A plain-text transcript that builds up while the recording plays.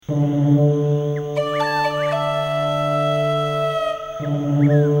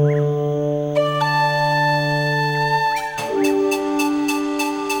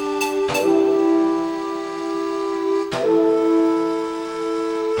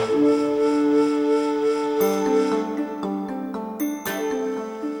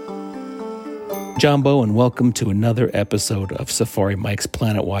Jumbo, and welcome to another episode of Safari Mike's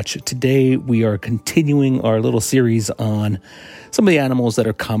Planet Watch. Today we are continuing our little series on some of the animals that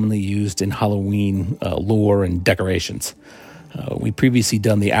are commonly used in Halloween lore and decorations. We previously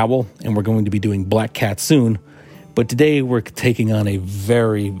done the owl, and we're going to be doing black cat soon, but today we're taking on a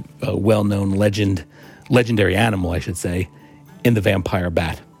very well-known legendary animal, I should say, in the vampire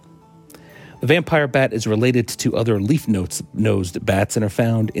bat. The vampire bat is related to other leaf-nosed bats and are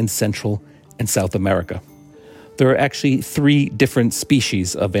found in Central and South America. There are actually 3 different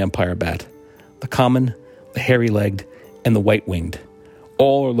species of vampire bat: the common, the hairy-legged, and the white-winged.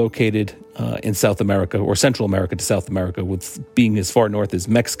 All are located in South America, or Central America to South America, with being as far north as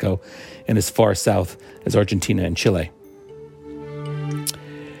Mexico and as far south as Argentina and Chile.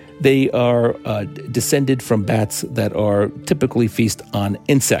 They are descended from bats that are typically feast on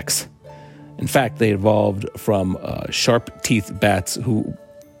insects. In fact, they evolved from sharp-teethed bats who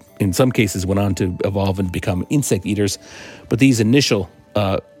in some cases went on to evolve and become insect eaters, but these initial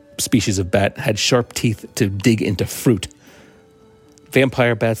species of bat had sharp teeth to dig into fruit.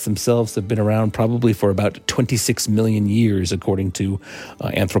 Vampire bats themselves have been around probably for about 26 million years, according to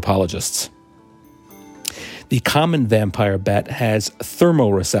anthropologists. The common vampire bat has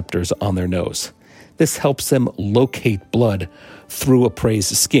thermoreceptors on their nose. This helps them locate blood through a prey's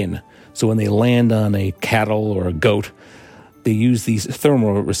skin. So when they land on a cattle or a goat, they use these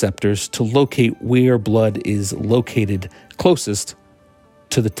thermoreceptors to locate where blood is located closest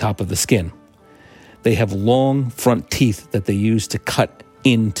to the top of the skin. They have long front teeth that they use to cut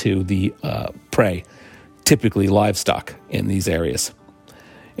into the prey, typically livestock in these areas.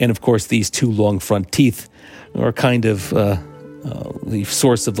 And of course, these 2 long front teeth are kind of the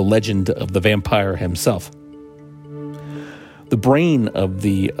source of the legend of the vampire himself. The brain of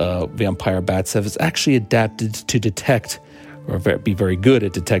the vampire bats has actually adapted to detect or be very good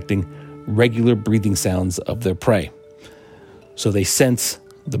at detecting regular breathing sounds of their prey. So they sense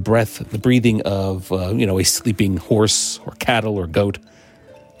the breathing of a sleeping horse or cattle or goat,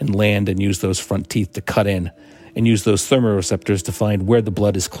 and land and use those front teeth to cut in and use those thermoreceptors to find where the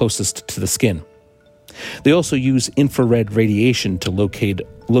blood is closest to the skin. They also use infrared radiation to locate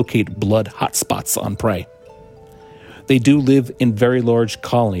blood hotspots on prey. They do live in very large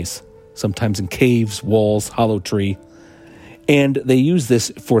colonies, sometimes in caves, walls, hollow tree, and they use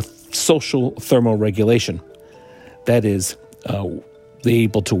this for social thermoregulation. That is, they're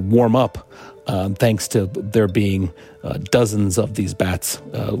able to warm up thanks to there being dozens of these bats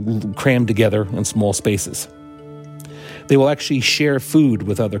crammed together in small spaces. They will actually share food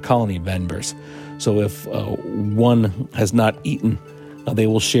with other colony members. So if one has not eaten, they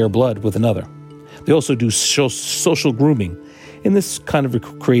will share blood with another. They also do social grooming, and this kind of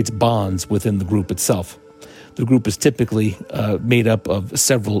creates bonds within the group itself. The group is typically made up of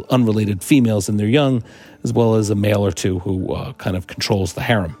several unrelated females and their young, as well as a male or 2 who kind of controls the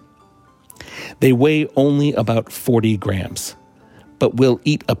harem. They weigh only about 40 grams, but will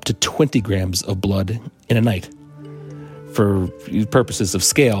eat up to 20 grams of blood in a night. For purposes of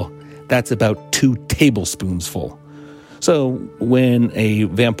scale, that's about 2 tablespoons full. So when a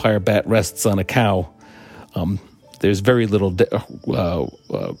vampire bat rests on a cow, there's very little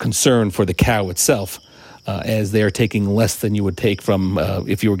concern for the cow itself, as they are taking less than you would take from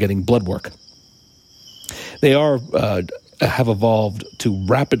if you were getting blood work. They have evolved to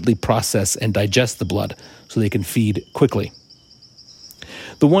rapidly process and digest the blood so they can feed quickly.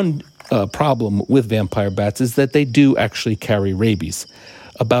 The one problem with vampire bats is that they do actually carry rabies.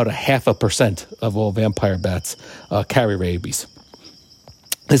 About 0.5% of all vampire bats carry rabies.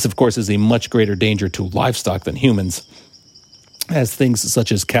 This, of course, is a much greater danger to livestock than humans, as things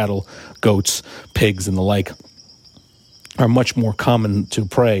such as cattle, goats, pigs, and the like are much more common to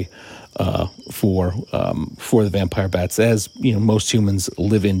prey for the vampire bats. As you know, most humans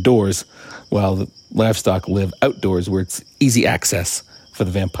live indoors, while the livestock live outdoors, where it's easy access for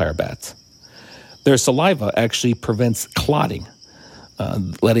the vampire bats. Their saliva actually prevents clotting,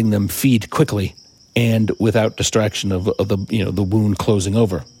 letting them feed quickly and without distraction of the wound closing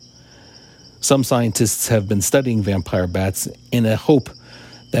over. Some scientists have been studying vampire bats in a hope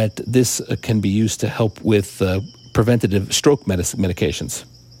that this can be used to help with preventative stroke medications.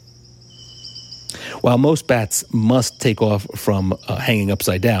 While most bats must take off from hanging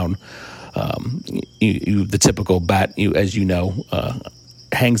upside down, the typical bat, as you know,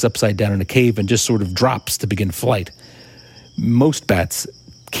 hangs upside down in a cave and just sort of drops to begin flight. Most bats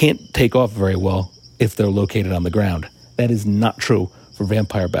can't take off very well if they're located on the ground. That is not true for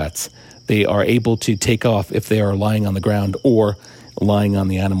vampire bats. They are able to take off if they are lying on the ground or lying on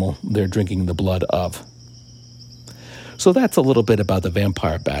the animal they're drinking the blood of. So that's a little bit about the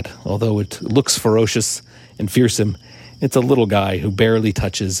vampire bat. Although it looks ferocious and fearsome, it's a little guy who barely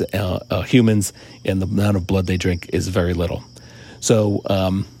touches humans, and the amount of blood they drink is very little. So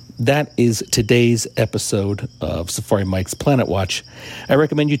that is today's episode of Safari Mike's Planet Watch. I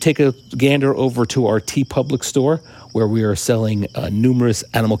recommend you take a gander over to our TeePublic store, where we are selling numerous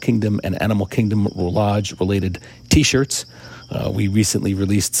Animal Kingdom and Animal Kingdom Lodge related t-shirts. We recently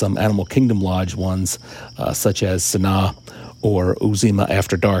released some Animal Kingdom Lodge ones, such as Sanaa or Uzima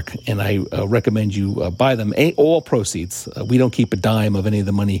After Dark, and I recommend you buy them. All proceeds, we don't keep a dime of any of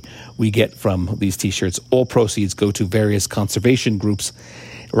the money we get from these t-shirts. All proceeds go to various conservation groups.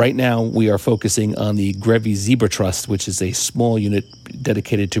 Right now, we are focusing on the Grevy Zebra Trust, which is a small unit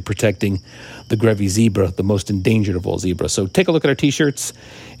dedicated to protecting the Grevy zebra, the most endangered of all zebras. So take a look at our T-shirts,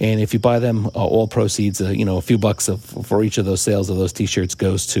 and if you buy them, all proceeds, a few bucks for each of those sales of those T-shirts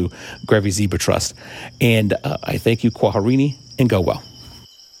goes to Grevy Zebra Trust. And I thank you, Kwaharini, and go well.